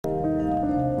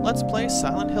Let's play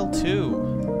Silent Hill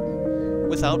 2.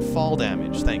 Without fall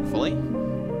damage, thankfully.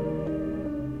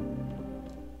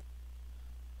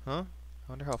 Huh? I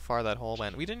wonder how far that hole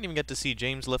went. We didn't even get to see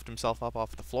James lift himself up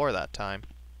off the floor that time.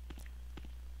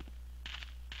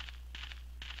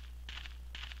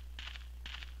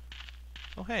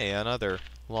 Oh hey, another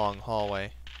long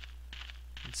hallway.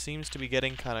 It seems to be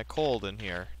getting kinda cold in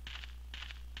here.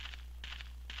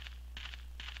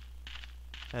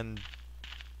 And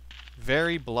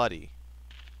very bloody.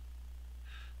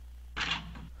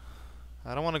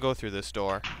 I don't want to go through this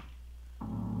door.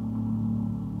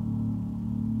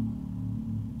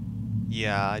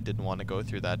 Yeah, I didn't want to go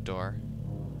through that door.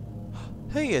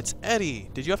 Hey, it's Eddie!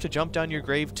 Did you have to jump down your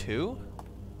grave too?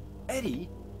 Eddie?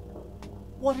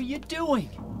 What are you doing?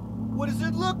 What does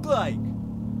it look like?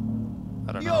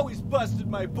 I don't You know. always busted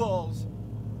my balls.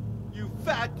 You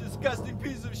fat, disgusting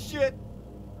piece of shit.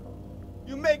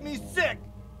 You make me sick.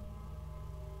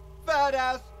 Fat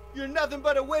ass, you're nothing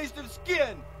but a waste of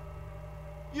skin.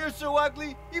 You're so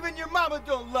ugly, even your mama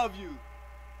don't love you.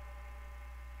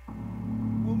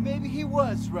 Well, maybe he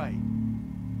was right.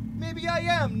 Maybe I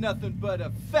am nothing but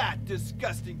a fat,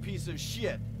 disgusting piece of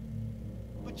shit.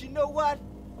 But you know what?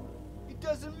 It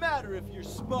doesn't matter if you're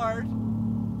smart,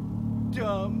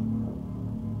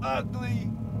 dumb,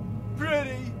 ugly,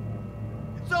 pretty.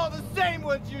 It's all the same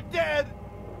once you're dead.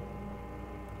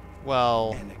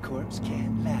 Well... And the corpse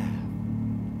can't laugh.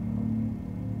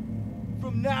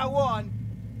 From now on,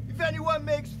 if anyone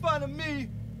makes fun of me,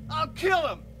 I'll kill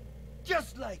him.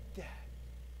 Just like that.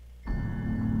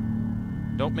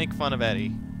 Don't make fun of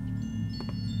Eddie.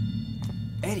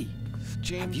 Eddie,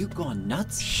 James... have you gone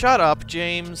nuts? Shut up,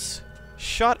 James.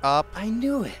 Shut up. I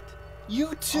knew it.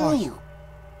 You too. Oh,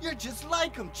 You're just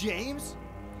like him, James.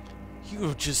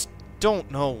 You just don't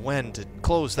know when to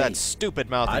close that stupid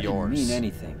mouth of yours. I didn't mean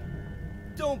anything.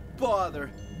 Don't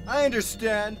bother. I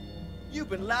understand. You've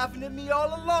been laughing at me all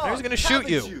along. I was gonna shoot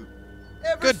you.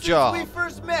 Ever Good since job. we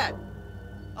first met.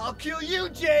 I'll kill you,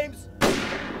 James.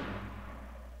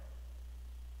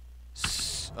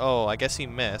 Oh, I guess he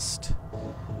missed.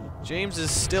 James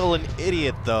is still an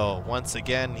idiot, though. Once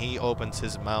again, he opens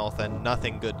his mouth and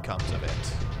nothing good comes of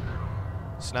it.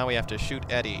 So now we have to shoot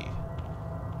Eddie.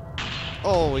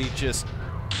 Oh, he just...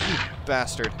 You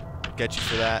bastard. Get you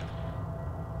for that.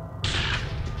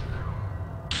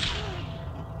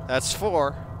 That's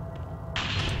 4.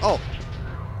 Oh.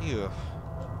 Ew.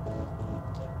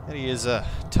 Eddie is a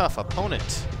tough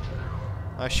opponent.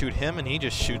 I shoot him and he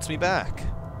just shoots me back.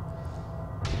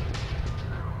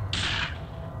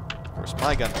 Of course,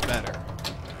 my gun's better.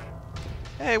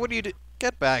 Hey, what do you do?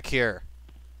 Get back here.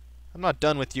 I'm not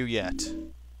done with you yet.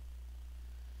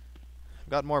 I've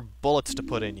got more bullets to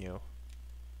put in you. What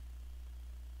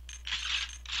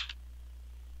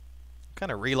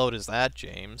kind of reload is that,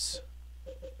 James?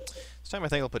 This time I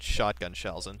think I'll put shotgun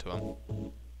shells into him.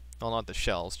 Well, not the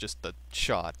shells, just the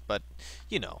shot, but,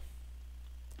 you know.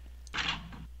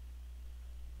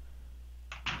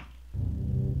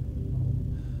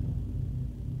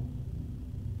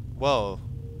 Whoa.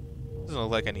 Doesn't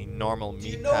look like any normal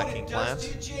meat packing plant. Do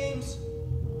you know what it does to you, James?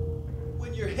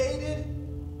 When you're hated,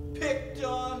 picked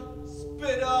on,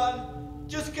 spit on,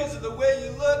 just because of the way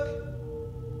you look,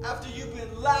 after you've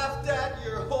been laughed at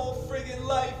your whole friggin'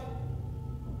 life.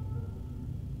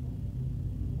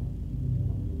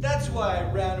 That's why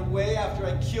I ran away after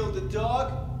I killed the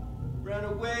dog. Ran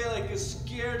away like a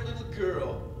scared little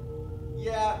girl.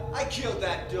 Yeah, I killed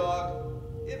that dog.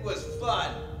 It was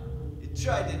fun. It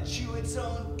tried to chew its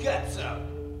own guts out.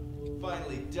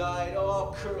 Finally died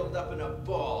all curled up in a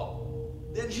ball.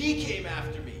 Then he came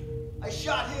after me. I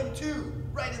shot him too,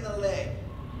 right in the leg.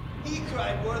 He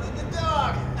cried more than the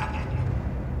dog.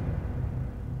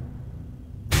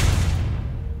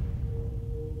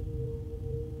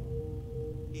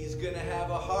 He's gonna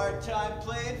have a hard time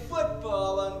playing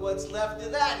football on what's left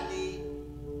of that knee.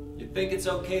 You think it's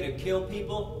okay to kill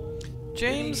people?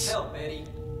 James, You need help, Eddie.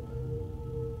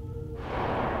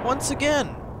 once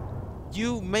again,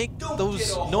 you make Don't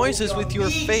those get a noises hold with on your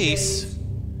me, face, James.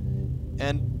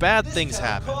 and bad This things time I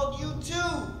happen. called you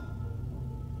too.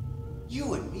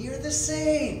 You and me are the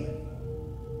same.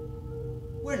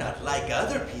 We're not like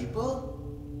other people.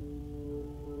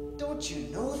 Don't you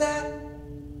know that?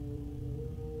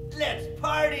 Let's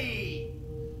party!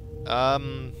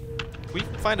 Can we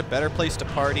find a better place to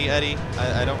party, Eddie?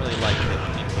 I don't really like it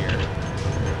in here.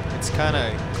 It's kind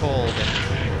of cold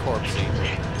and corpsey.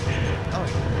 Oh,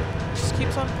 he just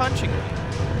keeps on punching me.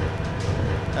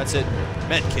 That's it.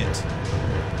 Medkit.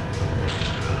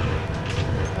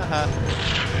 Haha.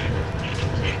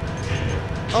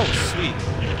 Oh, sweet.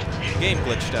 The game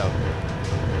glitched out.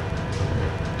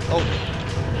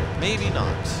 Oh, maybe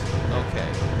not. Okay.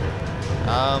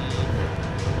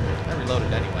 I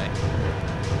reloaded anyway.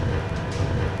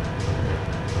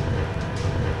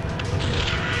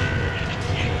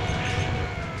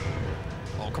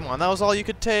 Oh, come on, that was all you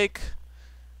could take?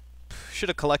 Should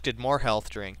have collected more health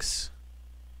drinks.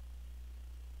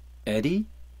 Eddie?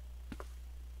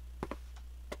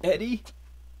 Eddie?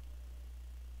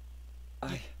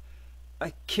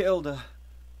 I killed a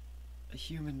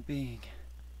human being.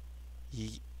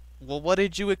 Well, what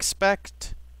did you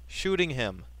expect shooting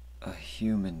him? A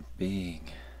human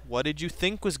being. What did you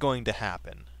think was going to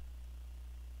happen?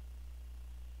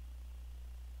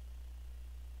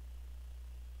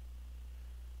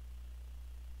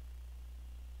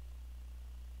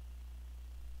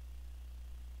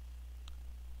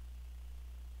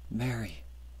 Mary.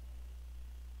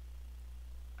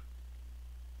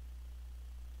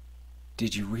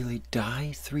 Did you really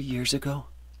die 3 years ago?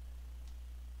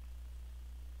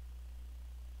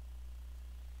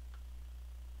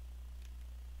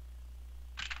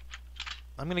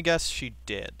 I'm gonna guess she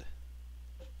did.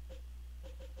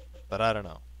 But I don't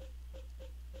know.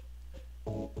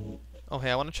 Oh,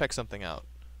 hey, I want to check something out.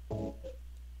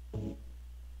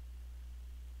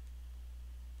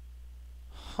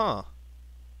 Huh.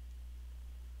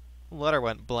 Letter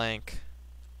went blank.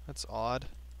 That's odd.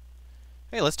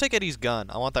 Hey, let's take Eddie's gun.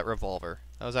 I want that revolver.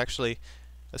 That was actually,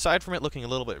 aside from it looking a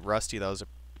little bit rusty, that was a...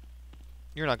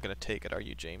 You're not gonna take it, are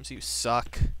you, James? You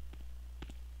suck.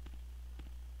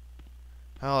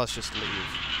 Oh, let's just leave.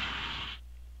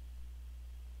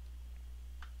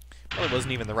 Probably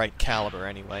wasn't even the right caliber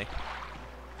anyway.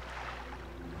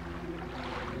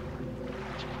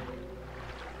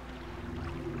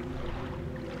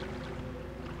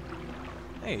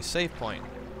 Hey, save point.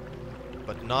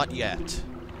 But not yet.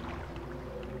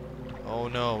 Oh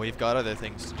no, we've got other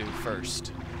things to do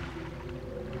first.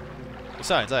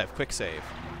 Besides, I have quick save.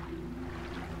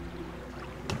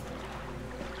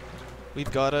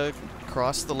 We've gotta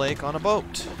cross the lake on a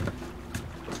boat.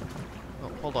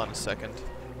 Oh, hold on a second.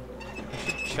 I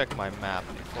should check my map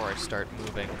before I start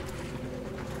moving.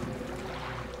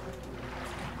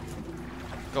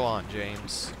 Go on,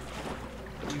 James.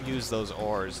 You use those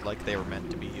oars like they were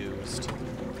meant to be used.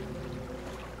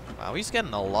 Wow, he's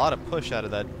getting a lot of push out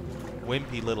of that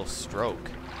wimpy little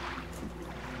stroke.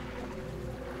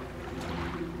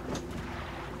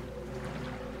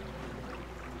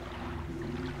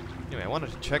 Anyway, I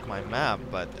wanted to check my map,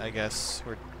 but I guess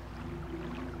we're...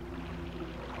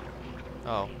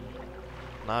 Oh.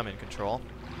 Now I'm in control.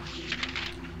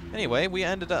 Anyway, we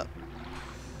ended up...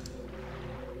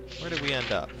 Where did we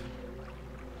end up?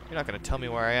 You're not going to tell me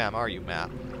where I am, are you,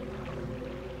 map?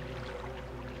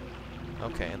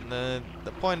 Okay, and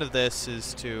the point of this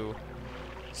is to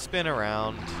spin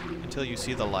around until you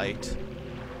see the light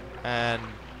and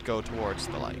go towards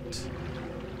the light.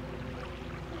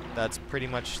 That's pretty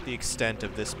much the extent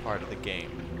of this part of the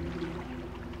game.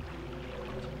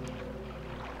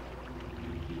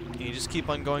 You just keep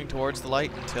on going towards the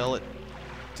light until it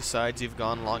decides you've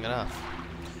gone long enough.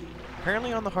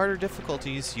 Apparently on the harder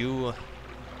difficulties you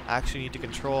actually need to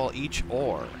control each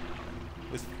oar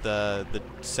with the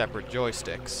separate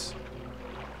joysticks.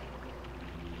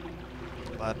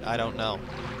 But I don't know.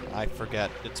 I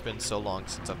forget. It's been so long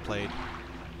since I've played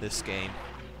this game.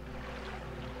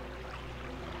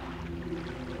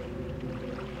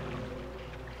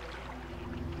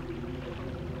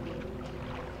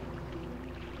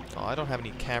 Oh, I don't have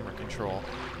any camera control.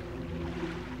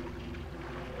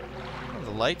 Oh,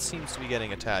 the light seems to be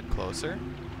getting a tad closer.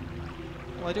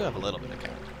 Well, I do have a little bit of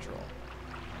camera control.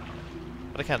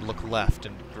 But I can't look left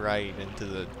and right into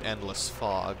the endless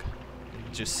fog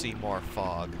and just see more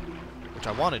fog. Which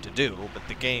I wanted to do, but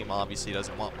the game obviously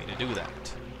doesn't want me to do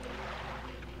that.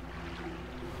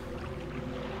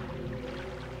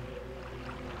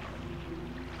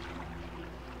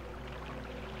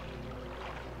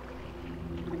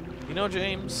 You know,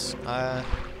 James,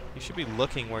 you should be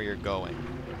looking where you're going.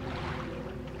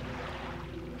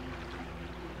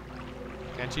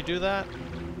 Can't you do that?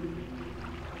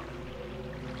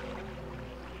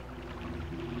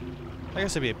 I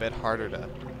guess it'd be a bit harder to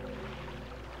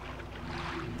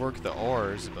work the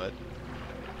oars, but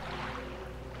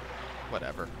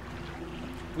whatever.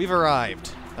 We've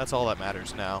arrived. That's all that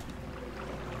matters now.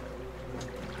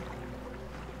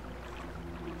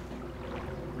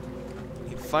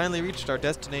 We finally reached our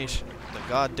destination, the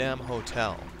goddamn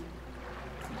hotel.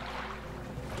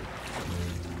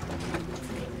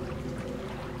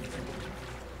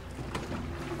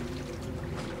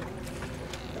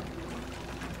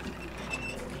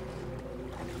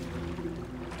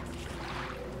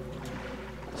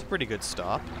 pretty good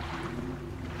stop.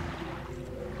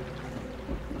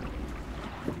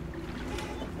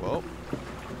 Whoa.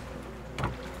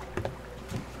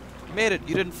 You made it.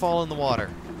 You didn't fall in the water.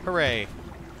 Hooray.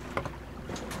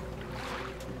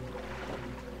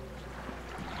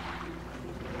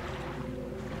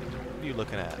 What are you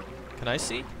looking at? Can I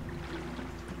see?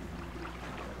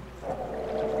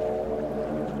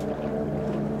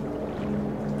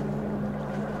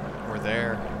 We're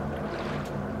there.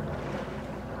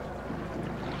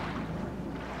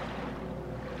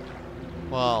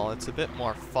 Well, it's a bit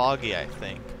more foggy, I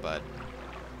think, but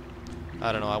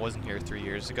I don't know, I wasn't here 3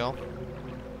 years ago.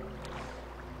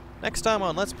 Next time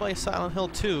on Let's Play Silent Hill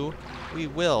 2, we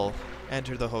will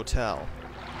enter the hotel.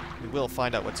 We will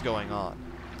find out what's going on.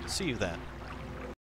 See you then.